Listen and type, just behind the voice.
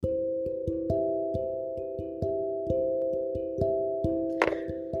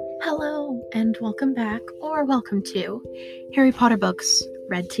Hello, and welcome back, or welcome to Harry Potter Books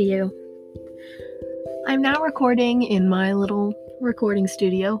Read to You. I'm now recording in my little recording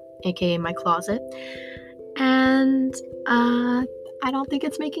studio, aka my closet, and I don't think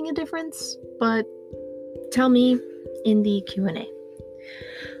it's making a difference, but tell me in the Q&A.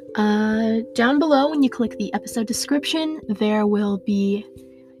 Down below, when you click the episode description, there will be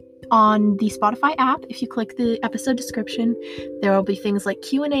on the Spotify app, if you click the episode description, there will be things like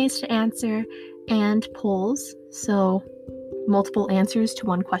Q&As to answer and polls, so multiple answers to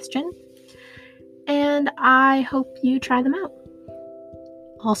one question. And I hope you try them out.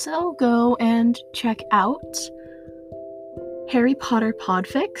 Also, go and check out Harry Potter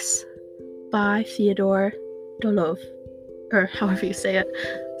Podfics by Theodore Dolov, or however you say it.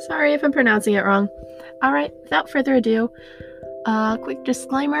 Sorry if I'm pronouncing it wrong. Alright, without further ado, quick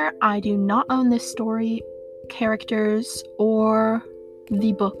disclaimer, I do not own this story, characters, or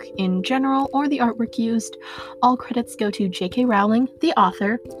the book in general, or the artwork used. All credits go to J.K. Rowling, the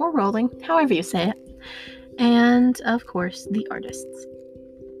author, or Rowling, however you say it, and, of course, the artists.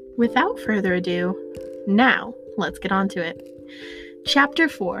 Without further ado, now, let's get on to it. Chapter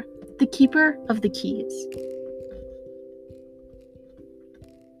 4, The Keeper of the Keys.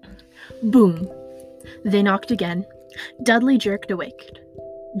 Boom. They knocked again. Dudley jerked awake.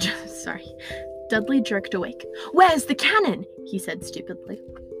 "Where's the cannon?" he said stupidly.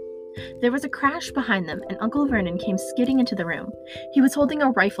 There was a crash behind them, and Uncle Vernon came skidding into the room. He was holding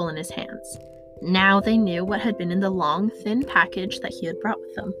a rifle in his hands. Now they knew what had been in the long, thin package that he had brought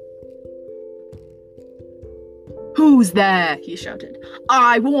with him. "Who's there?" he shouted.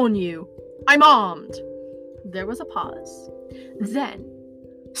 "I warn you, I'm armed." There was a pause. Then,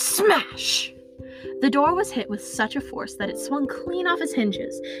 smash! The door was hit with such a force that it swung clean off its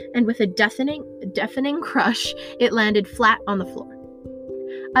hinges, and with a deafening crush, it landed flat on the floor.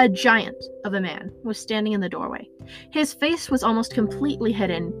 A giant of a man was standing in the doorway. His face was almost completely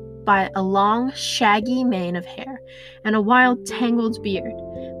hidden by a long, shaggy mane of hair and a wild, tangled beard,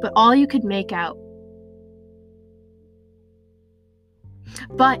 but you could make out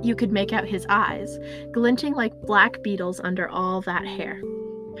his eyes, glinting like black beetles under all that hair.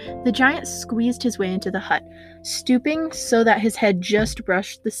 The giant squeezed his way into the hut, stooping so that his head just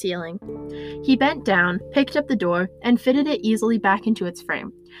brushed the ceiling. He bent down, picked up the door, and fitted it easily back into its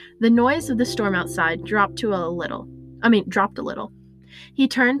frame. The noise of the storm outside dropped a little. He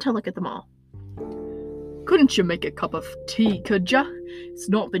turned to look at them all. "Couldn't you make a cup of tea, could ya? It's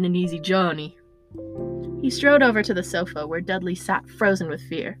not been an easy journey." He strode over to the sofa where Dudley sat frozen with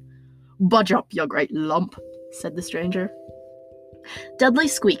fear. "Budge up, you great lump," said the stranger. Dudley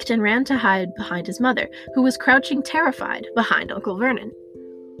squeaked and ran to hide behind his mother, who was crouching terrified behind Uncle Vernon.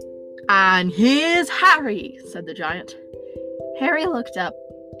 "And here's Harry," said the giant. Harry looked up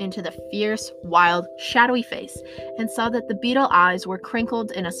into the fierce, wild, shadowy face and saw that the beetle eyes were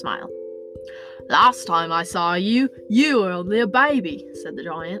crinkled in a smile. "Last time I saw you, you were only a baby," said the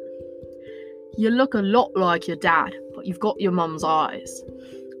giant. "You look a lot like your dad, but you've got your mum's eyes."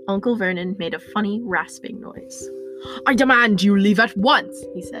 Uncle Vernon made a funny, rasping noise. "I demand you leave at once,"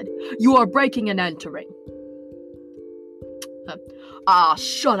 he said. "You are breaking and entering."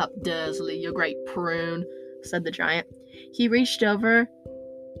 Shut up, Dursley, you great prune," said the giant. He reached over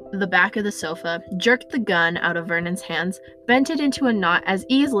the back of the sofa, jerked the gun out of Vernon's hands, bent it into a knot as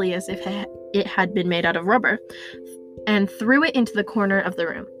easily as if it had been made out of rubber, and threw it into the corner of the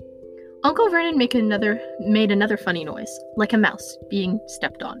room. Uncle Vernon made another funny noise, like a mouse being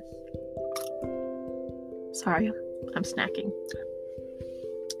stepped on. Sorry, I'm snacking.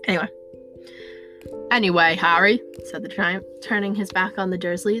 Anyway, Harry, said the giant, turning his back on the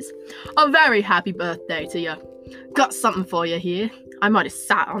Dursleys, a very happy birthday to you. Got something for you here. I might have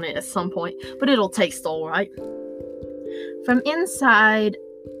sat on it at some point, but it'll taste all right. From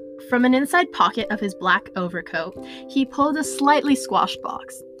an inside pocket of his black overcoat, he pulled a slightly squashed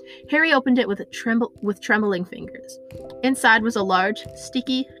box. Harry opened it with trembling fingers. Inside was a large,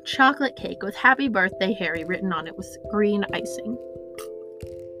 sticky chocolate cake with Happy Birthday Harry written on it with green icing.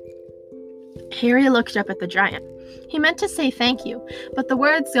 Harry looked up at the giant. He meant to say thank you, but the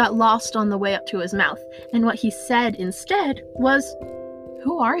words got lost on the way up to his mouth, and what he said instead was,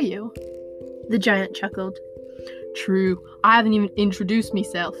 "Who are you?" The giant chuckled. "True, I haven't even introduced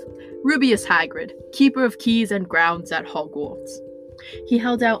myself. Rubius Hagrid, keeper of keys and grounds at Hogwarts." He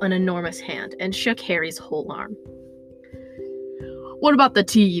held out an enormous hand and shook Harry's whole arm. "What about the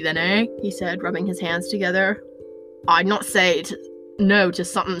tea, then, eh?" he said, rubbing his hands together. "I'd not say no to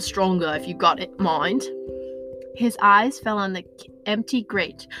something stronger if you got it, mind." His eyes fell on the empty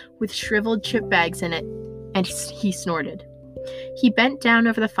grate with shriveled chip bags in it, and he snorted. He bent down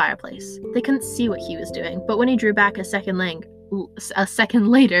over the fireplace. They couldn't see what he was doing, but when he drew back a second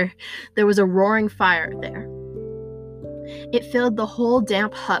later, there was a roaring fire there. It filled the whole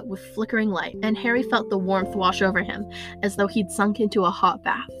damp hut with flickering light, and Harry felt the warmth wash over him, as though he'd sunk into a hot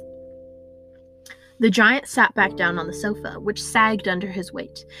bath. The giant sat back down on the sofa, which sagged under his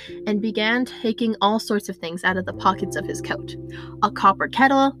weight, and began taking all sorts of things out of the pockets of his coat. A copper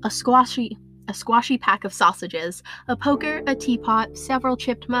kettle, a squashy pack of sausages, a poker, a teapot, several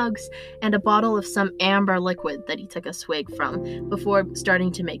chipped mugs, and a bottle of some amber liquid that he took a swig from before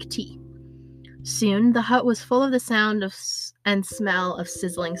starting to make tea. Soon the hut was full of the sound of and smell of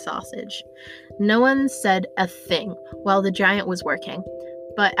sizzling sausage. No one said a thing while the giant was working,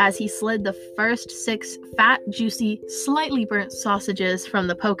 but as he slid the first 6 fat, juicy, slightly burnt sausages from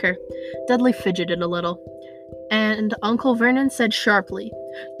the poker, Dudley fidgeted a little, and Uncle Vernon said sharply,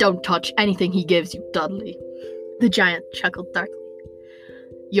 "Don't touch anything he gives you, Dudley." The giant chuckled darkly.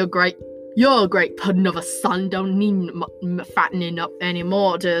 You're a great puddin' of a son, don't need fattening up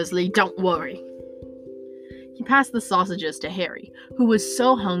anymore, Dursley, don't worry." He passed the sausages to Harry, who was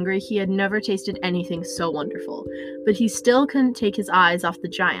so hungry he had never tasted anything so wonderful, but he still couldn't take his eyes off the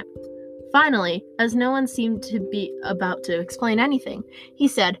giant. Finally, as no one seemed to be about to explain anything, he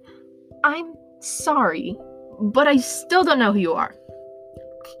said, "I'm sorry, but I still don't know who you are."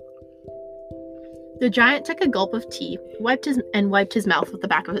 The giant took a gulp of tea, wiped his mouth with the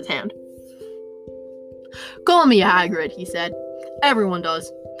back of his hand. "Call me Hagrid," he said. "Everyone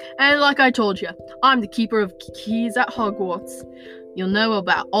does. And like I told you, I'm the keeper of keys at Hogwarts. You'll know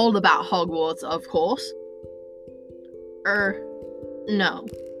all about Hogwarts, of course." No,"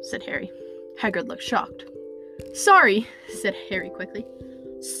 said Harry. Hagrid looked shocked. "Sorry," said Harry quickly.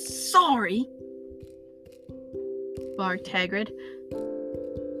 "Sorry?" barked Hagrid,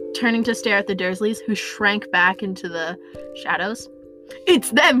 turning to stare at the Dursleys, who shrank back into the shadows.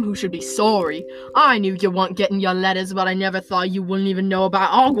 "It's them who should be sorry. I knew you weren't getting your letters, but I never thought you wouldn't even know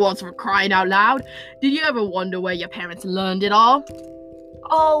about Hogwarts, for crying out loud. Did you ever wonder where your parents learned it all?"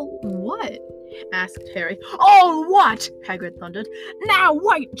 "Oh, what?" asked Harry. "Oh, what?" Hagrid thundered. "Now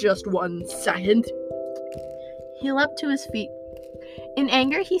wait just 1 second." He leapt to his feet. In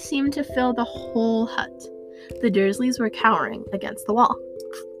anger, he seemed to fill the whole hut. The Dursleys were cowering against the wall.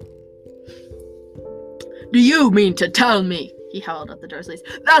 "Do you mean to tell me," he howled at the Dursleys,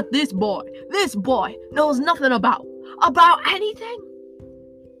 "that this boy knows nothing about anything?"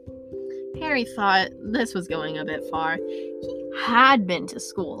 Harry thought this was going a bit far. He had been to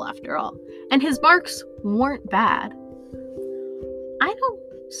school, after all, and his marks weren't bad. "I know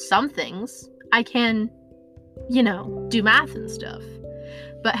some things. I can, do math and stuff."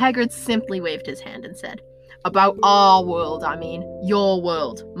 But Hagrid simply waved his hand and said, "About our world, I mean. Your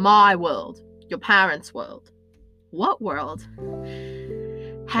world. My world. Your parents' world." "What world?"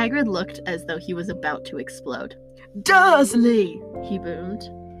 Hagrid looked as though he was about to explode. "Dursley!" he boomed.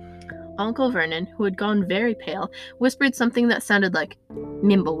 Uncle Vernon, who had gone very pale, whispered something that sounded like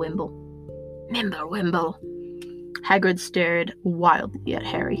Mimble-wimble. Mimble-wimble. Hagrid stared wildly at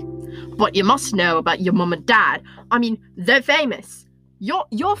Harry. "But you must know about your mum and dad. I mean, they're famous.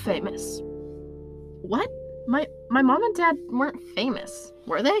 You're famous." "What? My mom and dad weren't famous,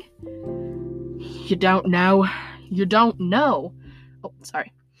 were they?" You don't know. Oh,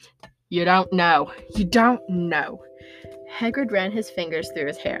 sorry. You don't know. Hagrid ran his fingers through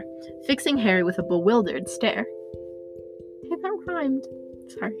his hair, fixing Harry with a bewildered stare. Hey, that rhymed.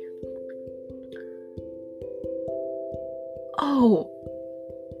 Sorry. Oh.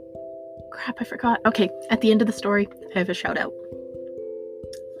 Crap, I forgot. Okay, at the end of the story, I have a shout out.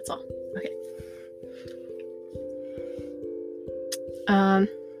 That's all. Okay.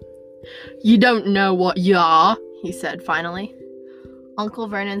 You don't know what you are, he said finally. Uncle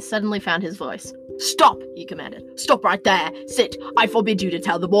Vernon suddenly found his voice. "Stop," he commanded. "Stop right there. Sit. I forbid you to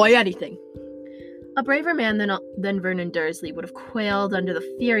tell the boy anything." A braver man than Vernon Dursley would have quailed under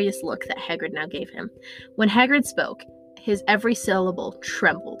the furious look that Hagrid now gave him. When Hagrid spoke, his every syllable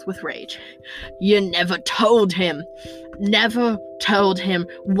trembled with rage. "You never told him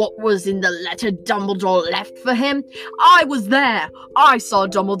what was in the letter Dumbledore left for him. I was there. I saw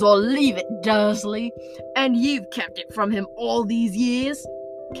Dumbledore leave it, Dursley. And you've kept it from him all these years."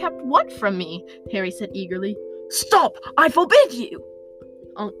 "Kept what from me?" Harry said eagerly. "Stop! I forbid you!"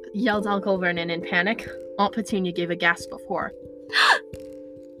 Yelled Uncle Vernon in panic. Aunt Petunia gave a gasp of horror.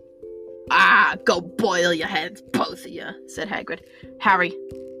 "Ah, go boil your heads, both of you," said Hagrid. "Harry,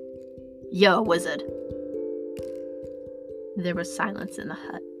 you're a wizard." There was silence in the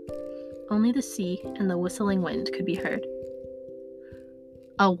hut. Only the sea and the whistling wind could be heard.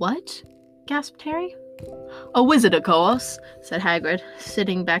 "A what?" gasped Harry. "A wizard, of course," said Hagrid,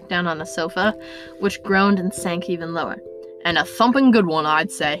 sitting back down on the sofa, which groaned and sank even lower. "And a thumping good one,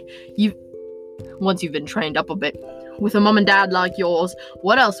 I'd say. Once you've been trained up a bit. With a mum and dad like yours,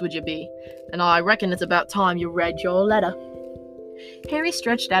 what else would you be? And I reckon it's about time you read your letter." Harry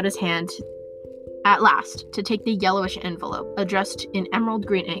stretched out his hand at last to take the yellowish envelope, addressed in emerald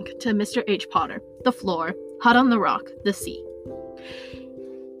green ink to Mr. H. Potter, the floor, hut on the rock, the sea.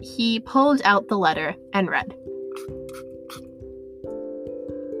 He pulled out the letter and read.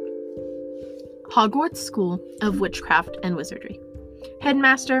 Hogwarts School of Witchcraft and Wizardry.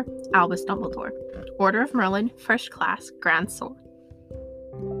 Headmaster, Albus Dumbledore. Order of Merlin, First Class, Grand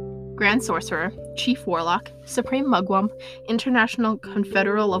Sorcerer, Chief Warlock, Supreme Mugwump, International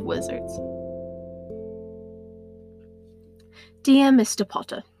Confederal of Wizards. Dear Mr.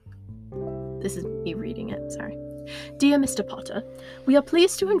 Potter. This is me reading it, sorry. Dear Mr. Potter, we are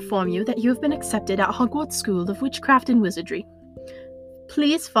pleased to inform you that you have been accepted at Hogwarts School of Witchcraft and Wizardry.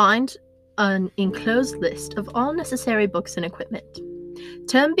 Please find an enclosed list of all necessary books and equipment.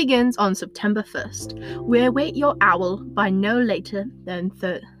 Term begins on September 1st. We await your owl by no later than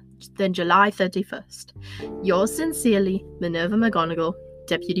July 31st. Yours sincerely, Minerva McGonagall,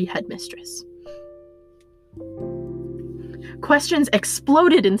 Deputy Headmistress. Questions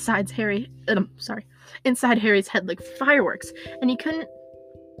exploded inside Harry's head like fireworks, and he couldn't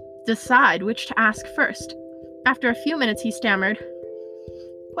decide which to ask first. After a few minutes, he stammered,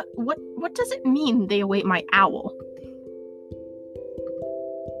 What does it mean they await my owl?"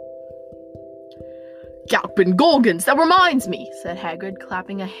 "Galpin Gorgons, that reminds me," said Hagrid,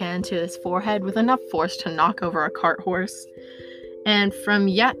 clapping a hand to his forehead with enough force to knock over a cart horse. And from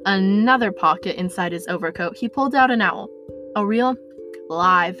yet another pocket inside his overcoat, he pulled out an owl. A real,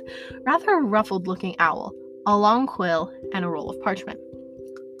 live, rather ruffled-looking owl, a long quill, and a roll of parchment.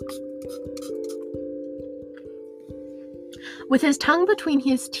 With his tongue between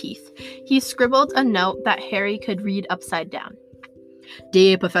his teeth, he scribbled a note that Harry could read upside down.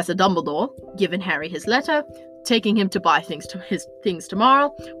 Dear Professor Dumbledore, given Harry his letter, taking him to buy his things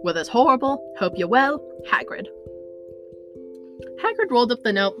tomorrow. Weather's horrible. Hope you're well. Hagrid. Hagrid rolled up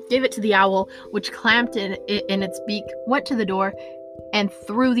the note, gave it to the owl, which clamped it in its beak, went to the door, and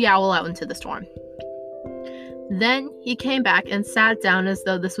threw the owl out into the storm. Then he came back and sat down as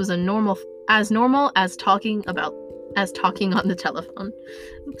though this was normal as talking on the telephone.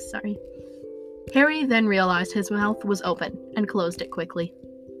 Oops, sorry. Harry then realized his mouth was open and closed it quickly.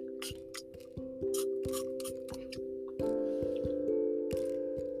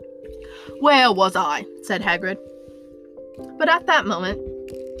 "Where was I?" said Hagrid. But at that moment,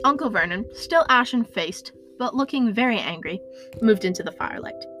 Uncle Vernon, still ashen-faced, but looking very angry, moved into the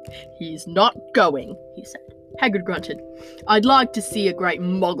firelight. "He's not going," he said. Hagrid grunted. "I'd like to see a great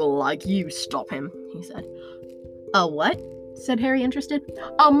muggle like you stop him," he said. "A what?" said Harry, interested.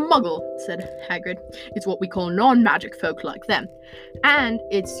 "A muggle," said Hagrid. "It's what we call non-magic folk like them. And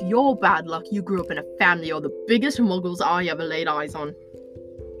it's your bad luck you grew up in a family of the biggest muggles I ever laid eyes on.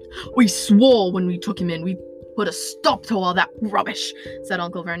 We swore when we took him in we'd put a stop to all that rubbish," said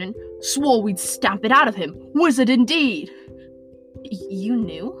Uncle Vernon. "Swore we'd stamp it out of him. Wizard indeed." "You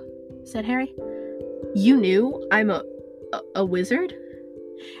knew?" said Harry. "You knew I'm a wizard?"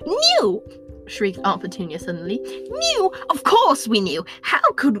 "Knew!" shrieked Aunt Petunia suddenly. "Knew? Of course we knew. How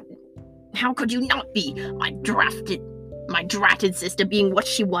could you not be? My dratted sister being what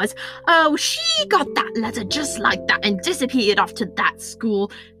she was. Oh, she got that letter just like that and disappeared off to that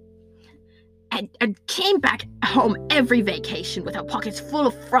school and came back home every vacation with her pockets full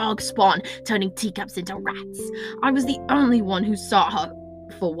of frog spawn, turning teacups into rats. I was the only one who saw her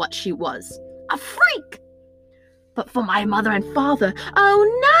for what she was. A freak! But for my mother and father,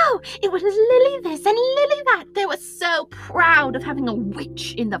 oh no! It was Lily this and Lily that. They were so proud of having a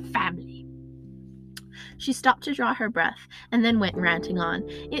witch in the family." She stopped to draw her breath and then went ranting on.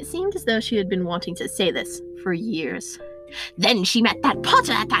 It seemed as though she had been wanting to say this for years. "Then she met that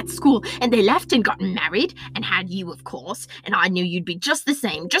Potter at that school, and they left and got married, and had you, of course, and I knew you'd be just the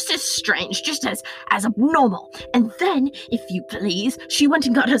same, just as strange, just as abnormal. And then, if you please, she went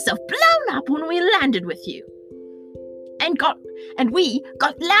and got herself blown up when we landed with you. And we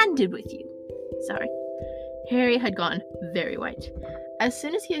got landed with you." Sorry. Harry had gone very white. As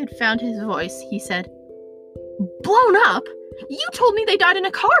soon as he had found his voice, he said, "Blown up? You told me they died in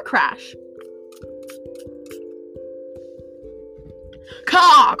a car crash."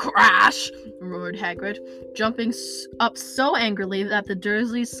 "Car crash!" roared Hagrid, jumping up so angrily that the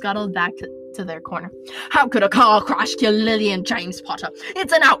Dursleys scuttled back to their corner. "How could a car crash kill Lily and James Potter?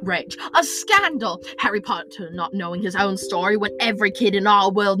 It's an outrage, a scandal. Harry Potter not knowing his own story when every kid in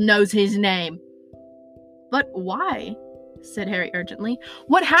our world knows his name." "But why?" said Harry urgently.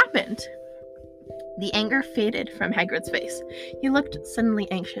 "What happened?" The anger faded from Hagrid's face. He looked suddenly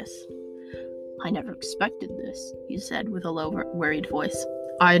anxious. "I never expected this," he said with a low, worried voice.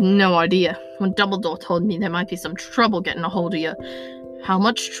 "I had no idea. When Dumbledore told me there might be some trouble getting a hold of you. How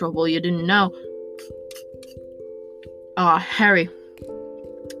much trouble you didn't know." Harry,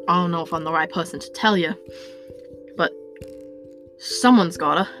 I don't know if I'm the right person to tell you, but someone's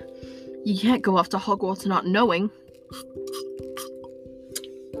gotta. You can't go off to Hogwarts not knowing."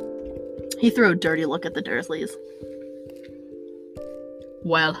 He threw a dirty look at the Dursleys.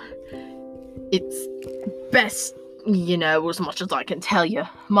 "Well, it's best, as much as I can tell you.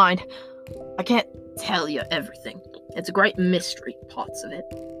 Mind, I can't tell you everything. It's a great mystery, parts of it."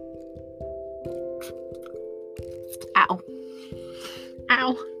 Ow.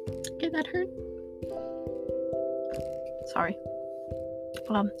 Ow. Okay, that hurt. Sorry.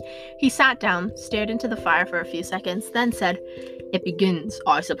 He sat down, stared into the fire for a few seconds, then said, "It begins,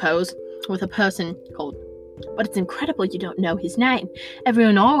 I suppose, with a person called... But it's incredible you don't know his name.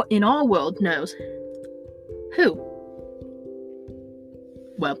 Everyone in our world knows." "Who?"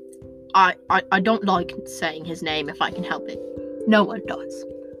 "Well, I don't like saying his name if I can help it. No one does."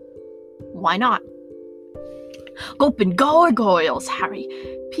 "Why not?" "Gulpin' gargoyles, Harry.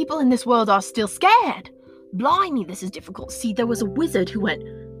 People in this world are still scared. Blimey, this is difficult. See, there was a wizard who went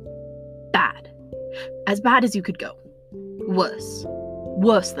bad. As bad as you could go. Worse.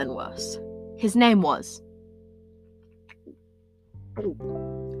 Worse than worse. His name was..."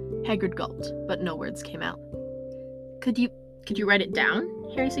 Hagrid gulped, but no words came out. Could you write it down?"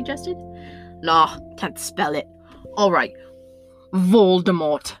 Harry suggested. "Nah, can't spell it." "All right.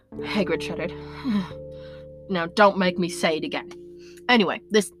 Voldemort." Hagrid shuddered. "Now, don't make me say it again. Anyway,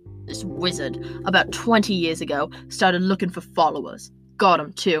 this wizard, about 20 years ago, started looking for followers. Got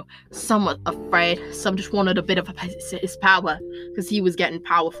him, too. Some were afraid, some just wanted a bit of his power, because he was getting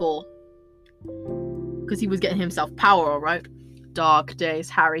powerful. Because he was getting himself power, alright? Dark days,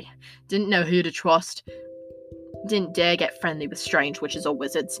 Harry. Didn't know who to trust. Didn't dare get friendly with strange witches or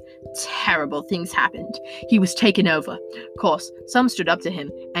wizards. Terrible things happened. He was taken over. Of course, some stood up to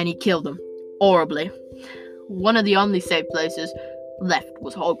him, and he killed them. Horribly. One of the only safe places left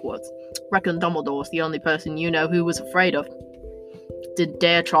was Hogwarts. Reckon Dumbledore's the only person you know who was afraid of. Didn't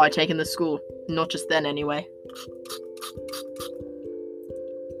dare try taking the school. Not just then, anyway.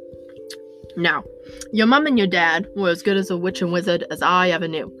 Now, your mum and your dad were as good as a witch and wizard as I ever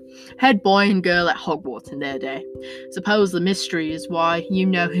knew. Head boy and girl at Hogwarts in their day. Suppose the mystery is why you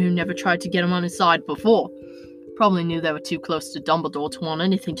know who never tried to get him on his side before. Probably knew they were too close to Dumbledore to want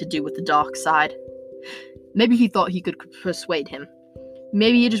anything to do with the dark side. Maybe he thought he could persuade him.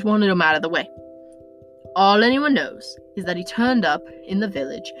 Maybe he just wanted him out of the way. All anyone knows is that he turned up in the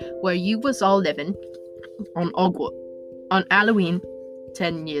village where you was all living on Halloween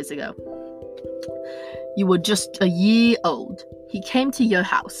 10 years ago. You were just a year old. He came to your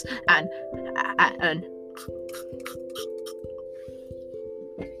house and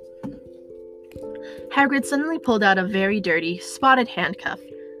Hagrid suddenly pulled out a very dirty, spotted handkerchief,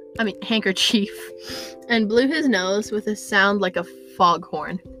 and blew his nose with a sound like a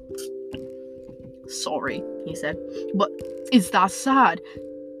foghorn. "Sorry," he said, "but it's that sad.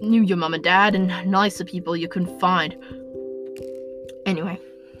 Knew your mum and dad and nicer people you couldn't find. Anyway,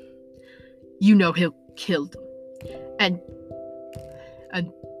 you know he killed them. And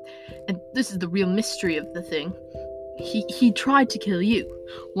this is the real mystery of the thing. He tried to kill you,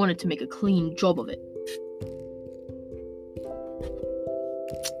 wanted to make a clean job of it.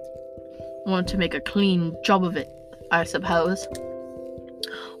 I suppose.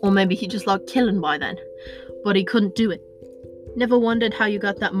 Or maybe he just liked killing by then, but he couldn't do it. Never wondered how you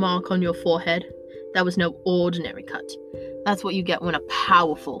got that mark on your forehead? That was no ordinary cut. That's what you get when a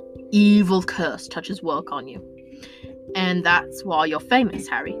powerful, evil curse touches work on you. And that's why you're famous,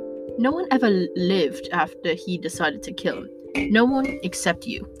 Harry. No one ever lived after he decided to kill him. No one except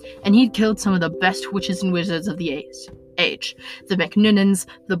you. And he'd killed some of the best witches and wizards of the age. The McNinnans,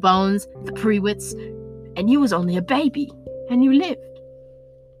 the Bones, the Prewitts. And you was only a baby. And you lived.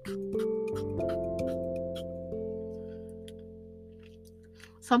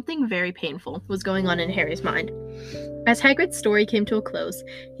 Something very painful was going on in Harry's mind. As Hagrid's story came to a close,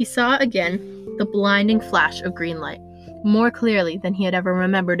 he saw again the blinding flash of green light, more clearly than he had ever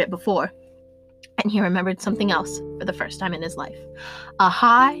remembered it before. And he remembered something else for the first time in his life. A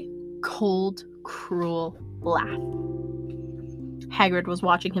high, cold, cruel laugh. Hagrid was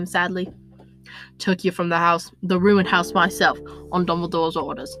watching him sadly. Took you from the ruined house myself, on Dumbledore's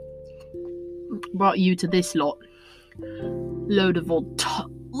orders. Brought you to this lot. Load of old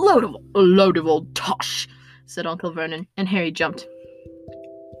tosh, said Uncle Vernon, and Harry jumped.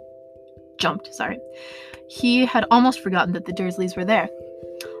 He had almost forgotten that the Dursleys were there.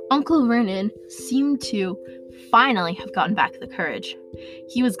 Uncle Vernon seemed to finally have gotten back the courage.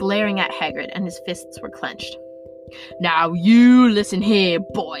 He was glaring at Hagrid, and his fists were clenched. Now you listen here,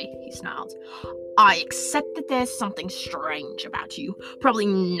 boy, he snarled. I accept that there's something strange about you. Probably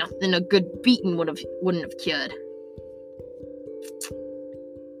nothing a good beating wouldn't have cured.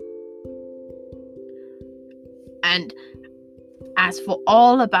 And as for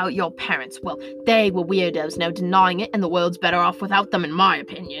all about your parents, well, they were weirdos, no denying it, and the world's better off without them, in my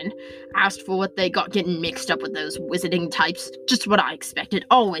opinion. As for what they got getting mixed up with those wizarding types, just what I expected.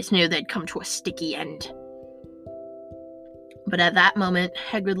 Always knew they'd come to a sticky end. But at that moment,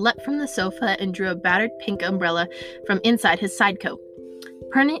 Hagrid leapt from the sofa and drew a battered pink umbrella from inside his side coat.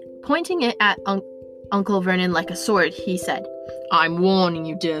 Pointing it at Uncle Vernon like a sword, he said, I'm warning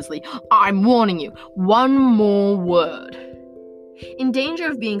you, Dursley. I'm warning you. One more word. In danger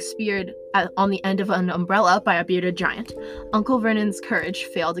of being speared on the end of an umbrella by a bearded giant, Uncle Vernon's courage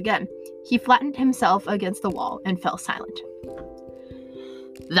failed again. He flattened himself against the wall and fell silent.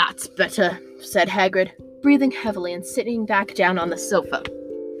 That's better, said Hagrid, breathing heavily and sitting back down on the sofa,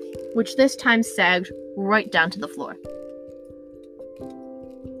 which this time sagged right down to the floor.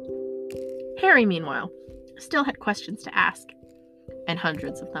 Harry, meanwhile, still had questions to ask, and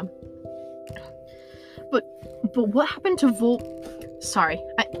hundreds of them. But what happened to Sorry,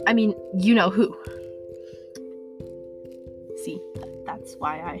 I mean, you know who. See, that's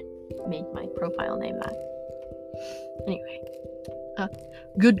why I made my profile name that. Anyway,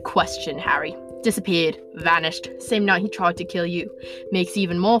 good question, Harry. Disappeared, vanished, same night he tried to kill you. Makes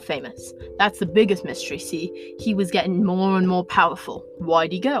even more famous. That's the biggest mystery, see? He was getting more and more powerful.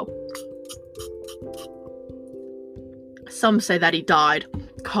 Why'd he go? Some say that he died.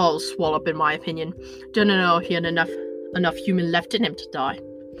 Carl's swallowed, in my opinion. Don't know if he had enough human left in him to die.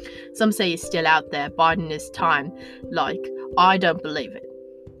 Some say he's still out there, biding his time. I don't believe it.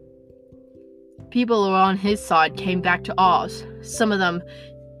 People who were on his side came back to ours. Some of them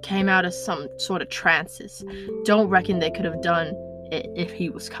came out of some sort of trances. Don't reckon they could have done it if he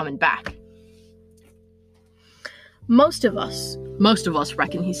was coming back. Most of us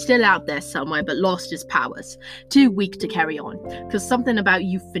reckon he's still out there somewhere but lost his powers. Too weak to carry on. Because something about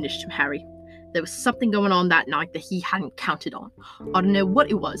you finished him, Harry. There was something going on that night that he hadn't counted on. I don't know what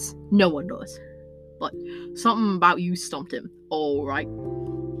it was. No one does. But something about you stumped him. All right.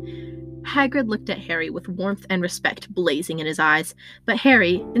 Hagrid looked at Harry with warmth and respect blazing in his eyes, but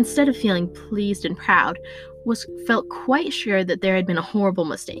Harry, instead of feeling pleased and proud, felt quite sure that there had been a horrible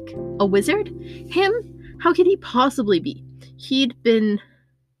mistake. A wizard? Him? How could he possibly be? He'd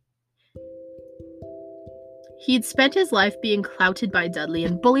spent his life being clouted by Dudley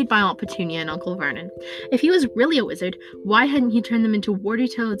and bullied by Aunt Petunia and Uncle Vernon. If he was really a wizard, why hadn't he turned them into warty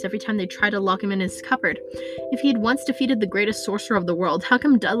toads every time they tried to lock him in his cupboard? If he had once defeated the greatest sorcerer of the world, how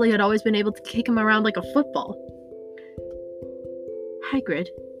come Dudley had always been able to kick him around like a football? Hagrid,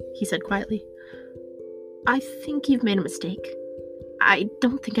 he said quietly, I think you've made a mistake. I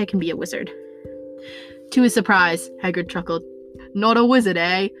don't think I can be a wizard. To his surprise, Hagrid chuckled. Not a wizard,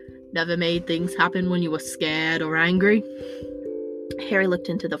 eh? Never made things happen when you were scared or angry? Harry looked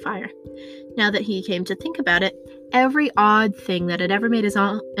into the fire. Now that he came to think about it, every odd thing that had ever made his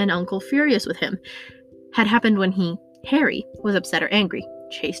aunt and uncle furious with him had happened when Harry, was upset or angry.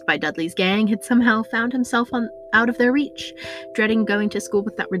 Chased by Dudley's gang, had somehow found himself out of their reach. Dreading going to school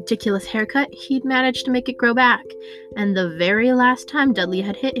with that ridiculous haircut, he'd managed to make it grow back. And the very last time Dudley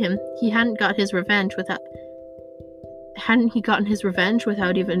had hit him, he hadn't gotten his revenge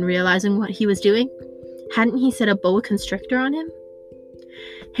without even realizing what he was doing? Hadn't he set a boa constrictor on him?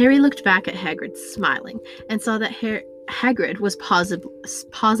 Harry looked back at Hagrid, smiling, and saw that Hagrid was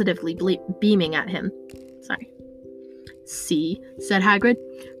positively beaming at him. See, said Hagrid.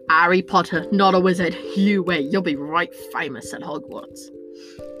 Harry Potter, not a wizard. You wait, you'll be right famous at Hogwarts.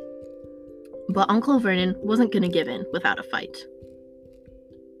 But Uncle Vernon wasn't going to give in without a fight.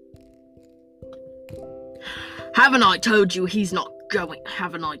 Haven't I told you he's not going?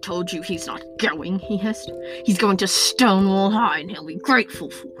 He hissed. He's going to Stonewall High and he'll be grateful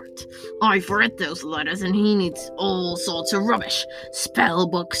for it. I've read those letters and he needs all sorts of rubbish. Spell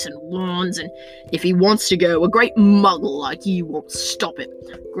books and wands, and if he wants to go, a great muggle like you won't stop him,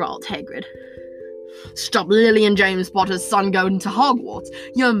 growled Hagrid. Stop Lily and James Potter's son going to Hogwarts?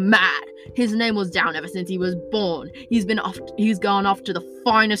 You're mad. His name was down ever since he was born. He's gone off to the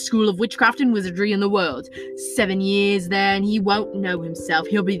finest school of witchcraft and wizardry in the world. 7 years there, and he won't know himself.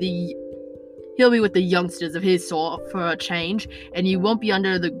 He'll be with the youngsters of his sort for a change, and he'll be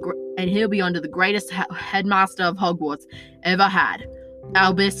under the greatest headmaster of Hogwarts ever had,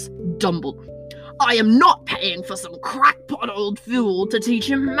 Albus Dumbledore. I am not paying for some crackpot old fool to teach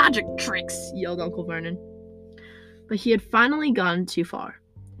him magic tricks, yelled Uncle Vernon. But he had finally gone too far.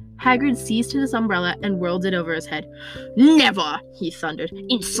 Hagrid seized his umbrella and whirled it over his head. Never, he thundered,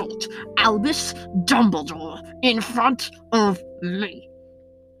 insult Albus Dumbledore in front of me.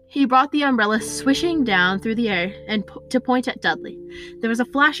 He brought the umbrella swishing down through the air and to point at Dudley. There was a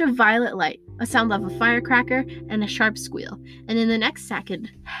flash of violet light, a sound of a firecracker, and a sharp squeal, and in the next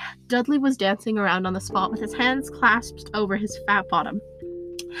second, Dudley was dancing around on the spot with his hands clasped over his fat bottom,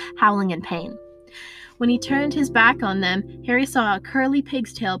 howling in pain. When he turned his back on them, Harry saw a curly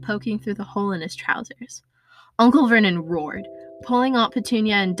pig's tail poking through the hole in his trousers. Uncle Vernon roared. Pulling Aunt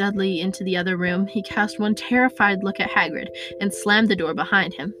Petunia and Dudley into the other room, he cast one terrified look at Hagrid and slammed the door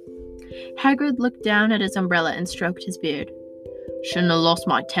behind him. Hagrid looked down at his umbrella and stroked his beard. Shouldn't have lost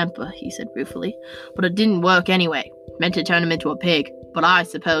my temper, he said ruefully, but it didn't work anyway. Meant to turn him into a pig, but I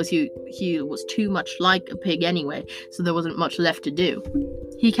suppose he was too much like a pig anyway, so there wasn't much left to do.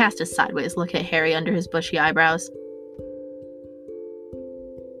 He cast a sideways look at Harry under his bushy eyebrows.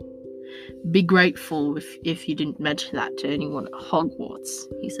 Be grateful if you didn't mention that to anyone at Hogwarts,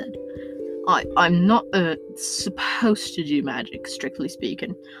 he said. I'm not supposed to do magic, strictly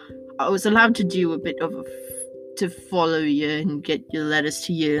speaking. I was allowed to do a bit to follow you and get your letters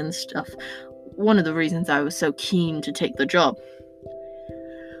to you and stuff. One of the reasons I was so keen to take the job.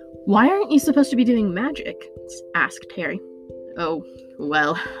 Why aren't you supposed to be doing magic? Asked Harry. Oh,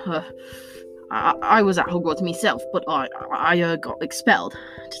 well, I was at Hogwarts myself, but I got expelled,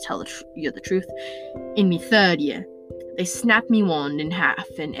 to tell you the truth, in me 3rd year. They snapped me wand in half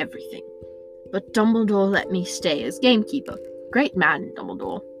and everything. But Dumbledore let me stay as gamekeeper. Great man,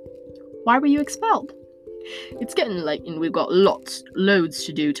 Dumbledore. Why were you expelled? It's getting late and we've got loads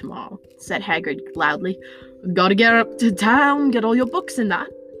to do tomorrow, said Hagrid loudly. Gotta get up to town, get all your books and that.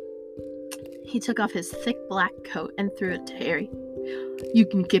 He took off his thick black coat and threw it to Harry. You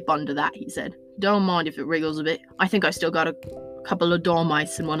can kip under that, he said. Don't mind if it wriggles a bit. I think I still got a couple of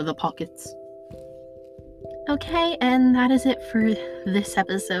dormice in one of the pockets. Okay, and that is it for this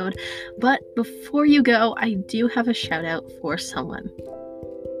episode. But before you go, I do have a shout out for someone.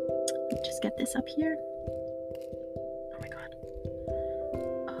 Just get this up here. Oh my god.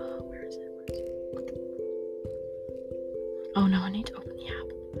 Where is it? Oh no, I need to open the app.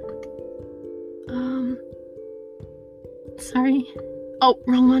 Sorry. Oh,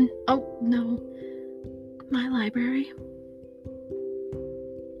 wrong one. Oh, no. My library.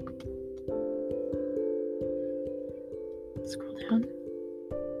 Scroll down.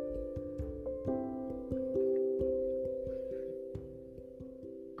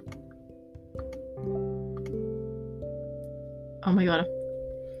 Oh my god.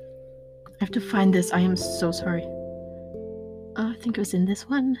 I have to find this. I am so sorry. I think it was in this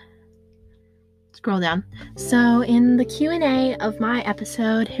one. Scroll down. So in the Q&A of my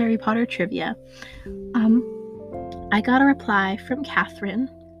episode, Harry Potter Trivia, I got a reply from Catherine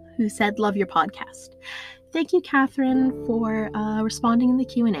who said, love your podcast. Thank you, Catherine, for responding in the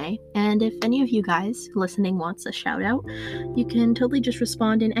Q&A. And if any of you guys listening wants a shout out, you can totally just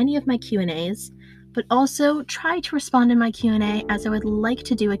respond in any of my Q&As. But also try to respond in my Q&A, as I would like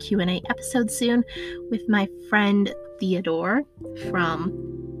to do a Q&A episode soon with my friend Theodore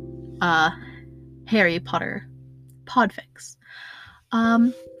from Harry Potter Podfix.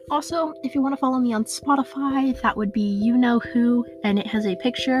 Also, if you want to follow me on Spotify, that would be You Know Who, and it has a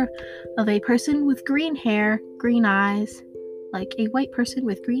picture of a person with green hair, green eyes, like a white person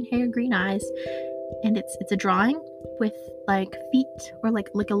with green hair, green eyes, and it's a drawing with like feet or like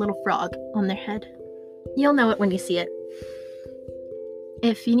a little frog on their head. You'll know it when you see it.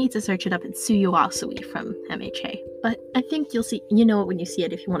 If you need to search it up, it's Suyuasui from MHA, but I think you know it when you see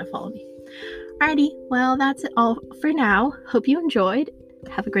it if you want to follow me. Alrighty, well, that's it all for now. Hope you enjoyed.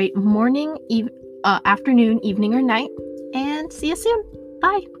 Have a great morning, afternoon, evening, or night, and see you soon.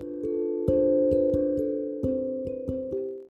 Bye.